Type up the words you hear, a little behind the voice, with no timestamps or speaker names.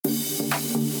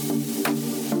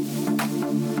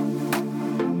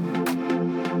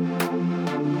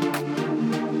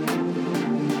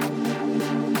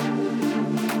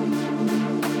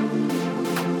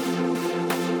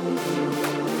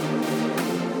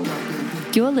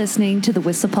You're listening to the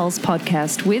Whistler Pulse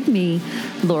podcast with me,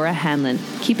 Laura Hanlon,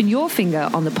 keeping your finger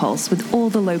on the pulse with all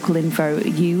the local info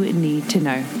you need to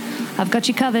know. I've got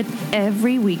you covered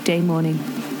every weekday morning.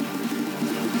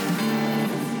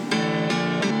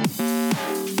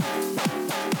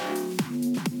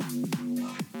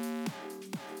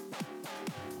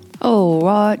 All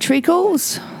right,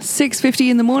 treacles, 6:50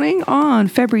 in the morning on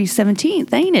February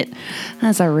 17th, ain't it?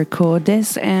 As I record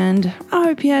this, and I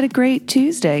hope you had a great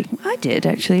Tuesday. I did,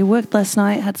 actually. Worked last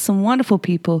night, had some wonderful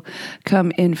people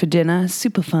come in for dinner,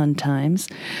 super fun times,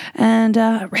 and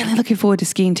really looking forward to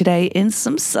skiing today in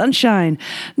some sunshine.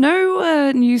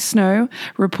 No new snow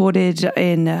reported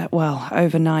in,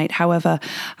 overnight. However,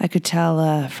 I could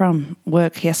tell from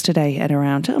work yesterday at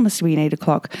around, it must have been 8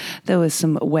 o'clock, there was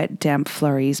some wet, damp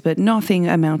flurries, but nothing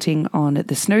amounting on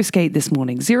the snow skate this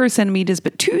morning. 0 centimeters,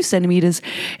 but 2 centimeters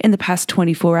in the past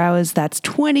 24 hours. That's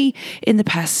 20 in the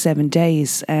past 7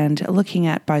 days. And looking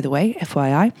at, by the way,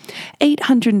 FYI,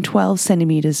 812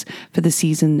 centimeters for the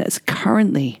season that's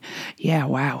currently. Yeah,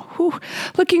 wow. Whew.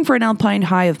 Looking for an alpine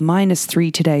high of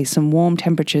 -3 today. Some warm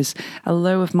temperatures, a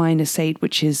low of -8,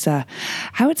 which is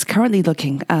how it's currently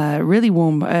looking. Really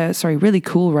warm, really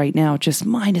cool right now. Just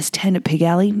 -10 at Pig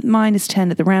Alley,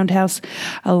 -10 at the Roundhouse,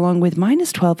 along with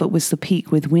 -12 at Whistler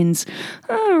Peak, with winds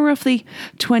roughly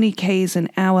 20 k's an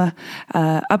hour,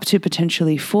 up to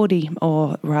potentially 40,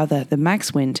 or rather the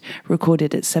max wind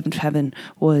recorded at 7th Heaven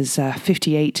was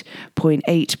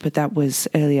 58.8, but that was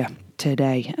earlier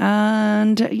today.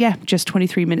 And just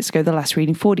 23 minutes ago, the last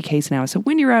reading, 40 k's an hour. So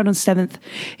when you're out on 7th,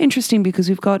 interesting because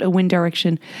we've got a wind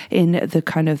direction in the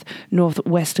kind of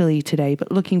northwesterly today,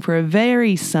 but looking for a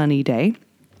very sunny day.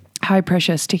 High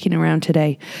pressure sticking around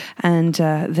today, and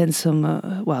then some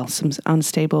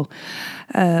unstable,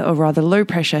 or rather low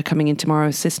pressure coming in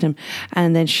tomorrow's system,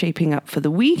 and then shaping up for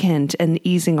the weekend and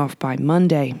easing off by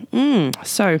Monday.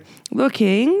 So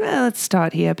looking, let's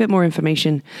start here. A bit more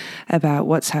information about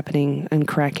what's happening and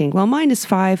cracking. Well,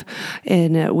 -5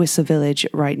 in Whistler Village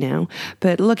right now,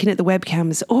 but looking at the webcam,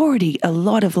 there's already a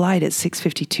lot of light at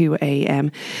 6:52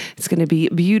 a.m. It's going to be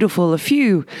beautiful. A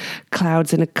few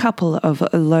clouds and a couple of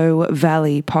low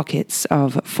valley pockets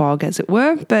of fog, as it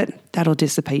were, but that'll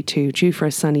dissipate too, due for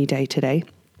a sunny day today.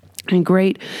 And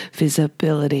great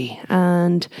visibility.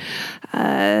 And,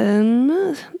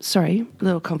 sorry, a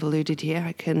little convoluted here.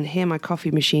 I can hear my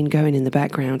coffee machine going in the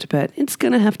background, but it's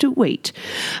going to have to wait.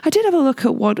 I did have a look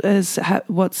at what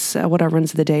our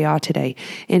runs of the day are today.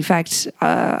 In fact,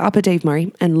 Upper Dave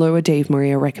Murray and Lower Dave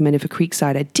Murray are recommended for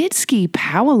Creekside. I did ski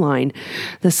Powerline,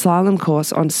 the slalom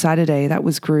course, on Saturday. That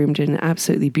was groomed and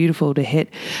absolutely beautiful to hit.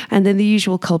 And then the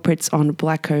usual culprits on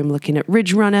Blackcomb, looking at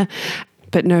Ridge Runner,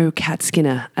 but no Cat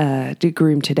Skinner to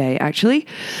groom today, actually.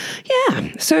 Yeah,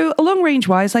 so long range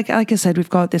wise, like I said, we've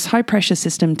got this high pressure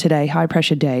system today, high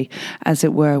pressure day, as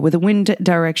it were, with a wind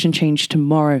direction change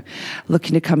tomorrow,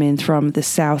 looking to come in from the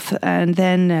south, and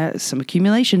then some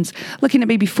accumulations, looking at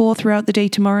maybe 4 throughout the day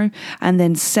tomorrow, and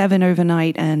then 7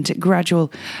 overnight, and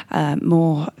gradual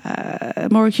more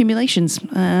accumulations,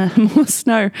 more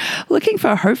snow. Looking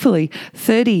for hopefully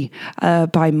 30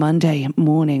 by Monday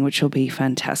morning, which will be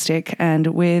fantastic. And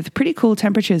with pretty cool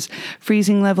temperatures,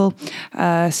 freezing level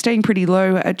staying pretty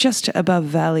low, just above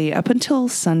valley up until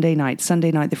Sunday night.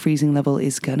 Sunday night, the freezing level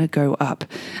is going to go up.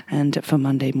 And for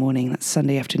Monday morning, that's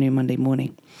Sunday afternoon, Monday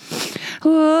morning.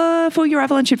 For your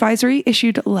avalanche advisory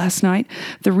issued last night,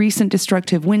 the recent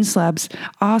destructive wind slabs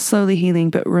are slowly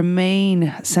healing, but may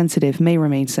remain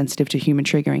sensitive to human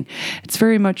triggering. It's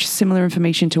very much similar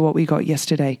information to what we got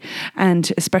yesterday,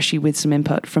 and especially with some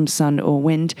input from sun or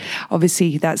wind.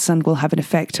 Obviously, that sun will have an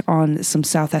effect on some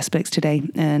south aspects today,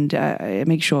 and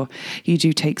make sure you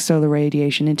do take solar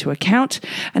radiation into account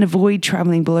and avoid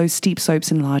traveling below steep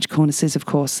slopes and large cornices, of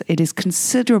course. It is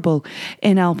considerable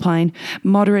in alpine,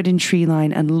 moderate in tree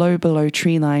line, and low below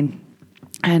tree line.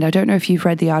 And I don't know if you've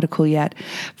read the article yet,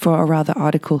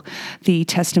 the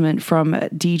testament from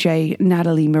DJ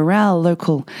Natalie Morel,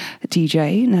 local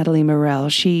DJ Natalie Morel.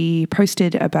 She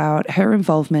posted about her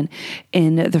involvement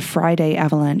in the Friday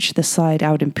avalanche, the slide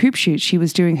out in Poop Chute. She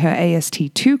was doing her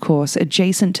AST2 course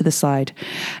adjacent to the slide,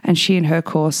 and she and her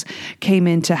course came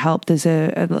in to help. There's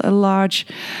a large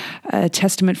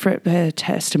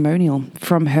testimonial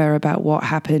from her about what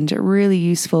happened. Really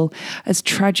useful, as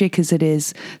tragic as it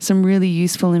is. Some really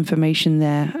useful information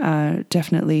there,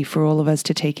 definitely for all of us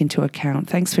to take into account.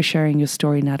 Thanks for sharing your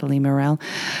story, Natalie Morel,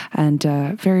 and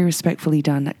very respectfully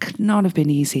done. That could not have been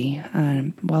easy.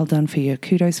 Well done for you.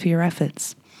 Kudos for your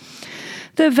efforts.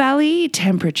 The valley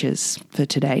temperatures for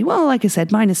today, well, like I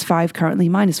said, -5 currently,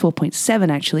 -4.7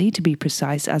 actually, to be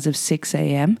precise, as of 6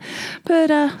 a.m. But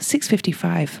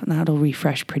 6:55, that'll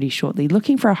refresh pretty shortly.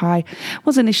 Looking for a high,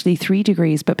 was initially 3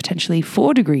 degrees, but potentially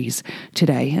 4 degrees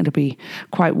today. It'll be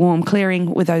quite warm,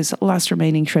 clearing with those last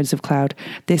remaining shreds of cloud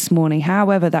this morning.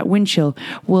 However, that wind chill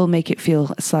will make it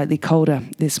feel slightly colder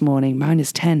this morning,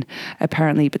 -10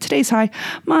 apparently. But today's high,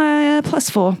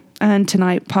 +4. And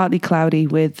tonight, partly cloudy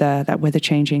with that weather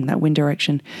changing, that wind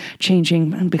direction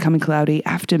changing and becoming cloudy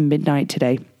after midnight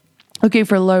today. Looking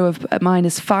for a low of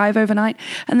 -5 overnight.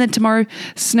 And then tomorrow,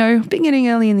 snow beginning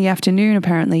early in the afternoon,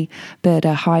 apparently, but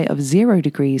a high of 0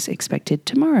 degrees expected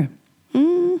tomorrow.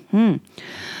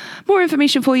 More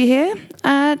information for you here.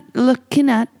 Looking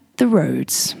at the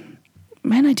roads.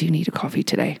 Man, I do need a coffee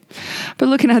today. But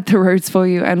looking at the roads for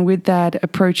you, and with that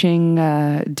approaching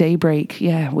daybreak,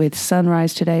 with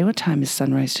sunrise today. What time is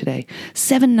sunrise today?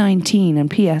 7:19. And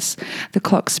P.S., the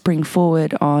clocks spring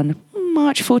forward on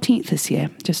March 14th this year.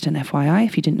 Just an FYI,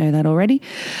 if you didn't know that already.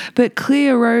 But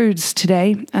clear roads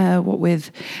today, what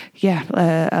with,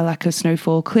 a lack of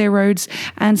snowfall. Clear roads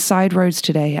and side roads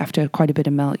today after quite a bit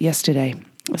of melt yesterday.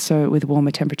 So with warmer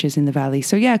temperatures in the valley.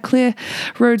 So clear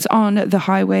roads on the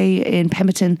highway in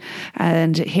Pemberton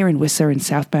and here in Whistler and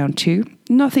southbound too.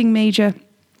 Nothing major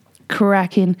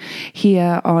cracking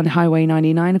here on Highway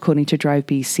 99, according to Drive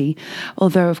BC.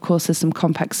 Although, of course, there's some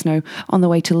compact snow on the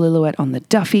way to Lillooet on the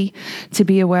Duffy to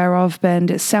be aware of.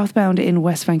 And southbound in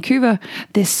West Vancouver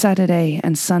this Saturday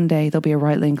and Sunday, there'll be a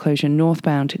right lane closure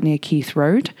northbound near Keith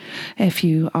Road. If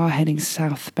you are heading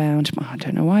southbound, I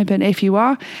don't know why, but if you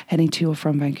are heading to or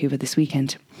from Vancouver this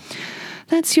weekend,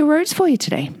 that's your roads for you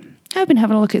today. I've been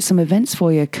having a look at some events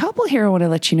for you. A couple here I want to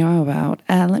let you know about.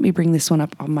 Let me bring this one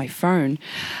up on my phone.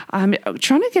 I'm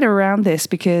trying to get around this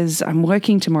because I'm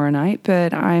working tomorrow night,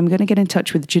 but I'm going to get in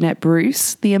touch with Jeanette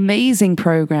Bruce, the amazing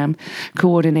program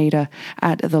coordinator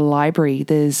at the library.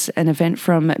 There's an event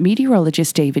from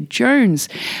meteorologist David Jones,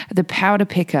 the powder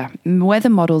picker, weather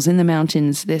models in the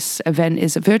mountains. This event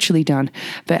is virtually done,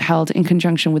 but held in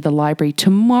conjunction with the library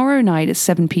tomorrow night at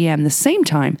 7 p.m., the same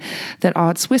time that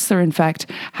Arts Whistler, in fact,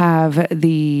 have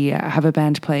a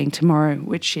band playing tomorrow,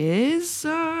 which is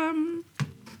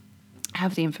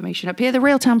have the information up here. The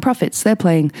Railtown Prophets, they're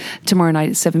playing tomorrow night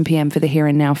at 7 p.m. for the Here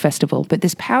and Now Festival. But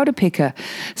this powder picker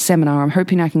seminar, I'm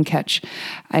hoping I can catch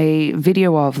a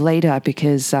video of later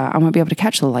because I won't be able to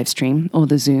catch the live stream or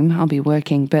the Zoom. I'll be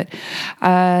working. But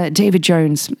David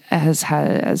Jones has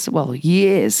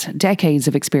years, decades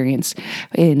of experience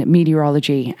in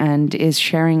meteorology and is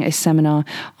sharing a seminar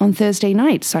on Thursday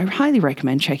night. So I highly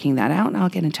recommend checking that out. And I'll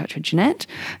get in touch with Jeanette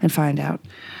and find out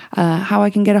how I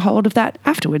can get a hold of that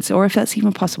afterwards, or if that's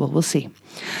even possible. We'll see.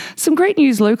 Some great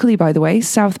news locally, by the way.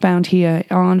 Southbound here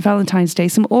on Valentine's Day,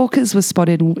 some orcas were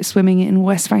spotted swimming in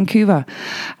West Vancouver.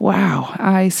 Wow,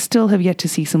 I still have yet to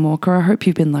see some orca. I hope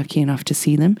you've been lucky enough to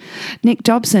see them. Nick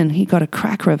Dobson, he got a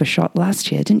cracker of a shot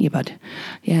last year, didn't you, bud?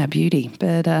 Yeah, beauty.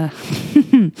 But a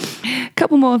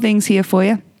couple more things here for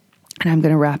you. And I'm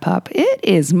going to wrap up. It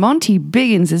is Monty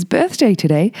Biggins' birthday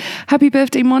today. Happy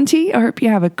birthday, Monty. I hope you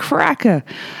have a cracker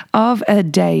of a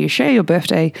day. You share your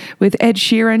birthday with Ed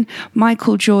Sheeran,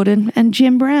 Michael Jordan, and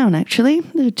Jim Brown, actually.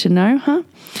 Good to know, huh?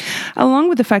 Along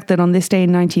with the fact that on this day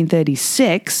in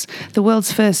 1936, the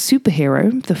world's first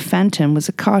superhero, the Phantom, was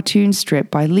a cartoon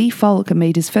strip by Lee Falk and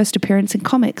made his first appearance in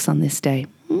comics on this day.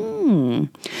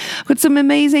 Got some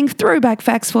amazing throwback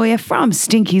facts for you from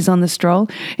Stinkies on the Stroll,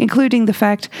 including the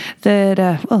fact that,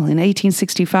 in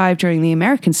 1865, during the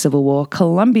American Civil War,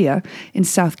 Columbia in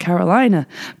South Carolina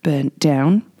burnt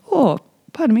down.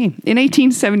 Pardon me. In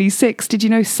 1876, did you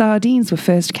know sardines were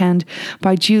first canned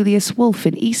by Julius Wolfe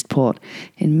in Eastport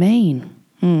in Maine?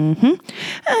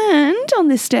 And on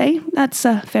this day, that's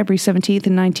February 17th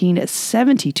in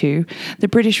 1972, the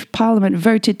British Parliament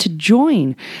voted to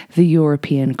join the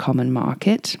European Common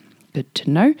Market. Good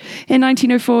to know. In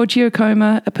 1904,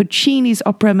 Giacomo Puccini's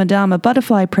opera Madama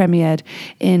Butterfly premiered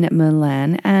in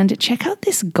Milan. And check out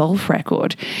this golf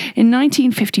record. In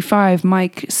 1955,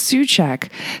 Mike Suchak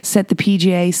set the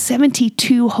PGA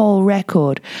 72-hole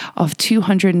record of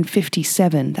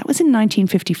 257. That was in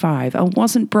 1955 and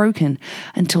wasn't broken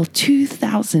until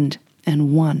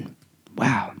 2001.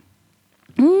 Wow.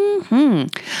 I'm going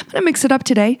to mix it up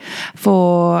today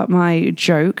for my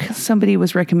joke. Somebody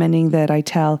was recommending that I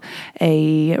tell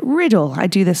a riddle. I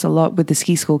do this a lot with the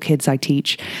ski school kids I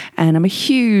teach, and I'm a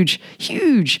huge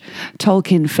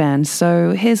Tolkien fan.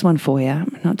 So here's one for you,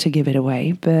 not to give it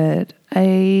away, but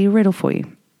a riddle for you.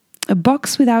 A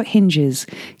box without hinges,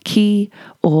 key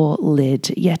or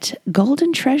lid, yet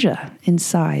golden treasure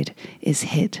inside is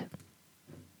hid.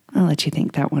 I'll let you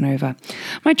think that one over.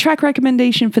 My track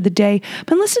recommendation for the day,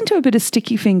 been listening to a bit of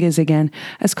Sticky Fingers again.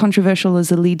 As controversial as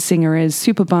the lead singer is,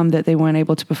 super bummed that they weren't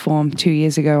able to perform 2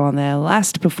 years ago on their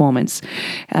last performance.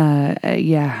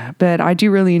 But I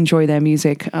do really enjoy their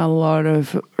music. A lot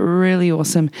of really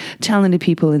awesome, talented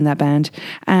people in that band.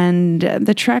 And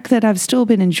the track that I've still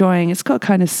been enjoying, it's got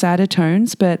kind of sadder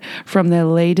tones, but from their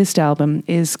latest album,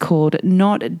 is called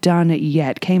Not Done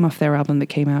Yet. Came off their album that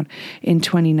came out in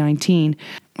 2019.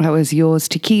 That was Yours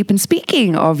to Keep. And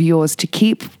speaking of Yours to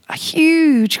Keep, a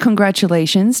huge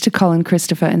congratulations to Colin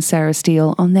Christopher and Sarah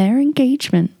Steele on their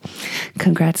engagement.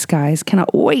 Congrats, guys.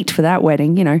 Cannot wait for that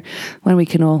wedding, when we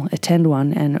can all attend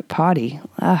one and party.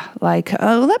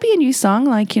 Will that be a new song?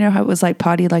 How it was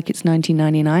party like it's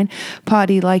 1999,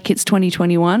 party like it's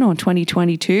 2021 or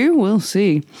 2022? We'll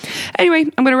see. Anyway,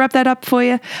 I'm going to wrap that up for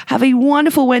you. Have a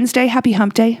wonderful Wednesday. Happy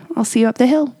hump day. I'll see you up the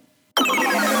hill.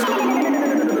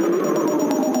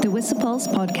 The Pulse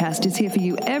podcast is here for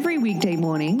you every weekday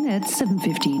morning at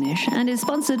 7:15ish and is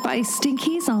sponsored by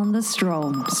Stinkies on the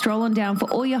Stroll. Stroll on down for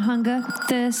all your hunger,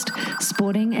 thirst,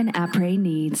 sporting and après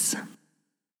needs.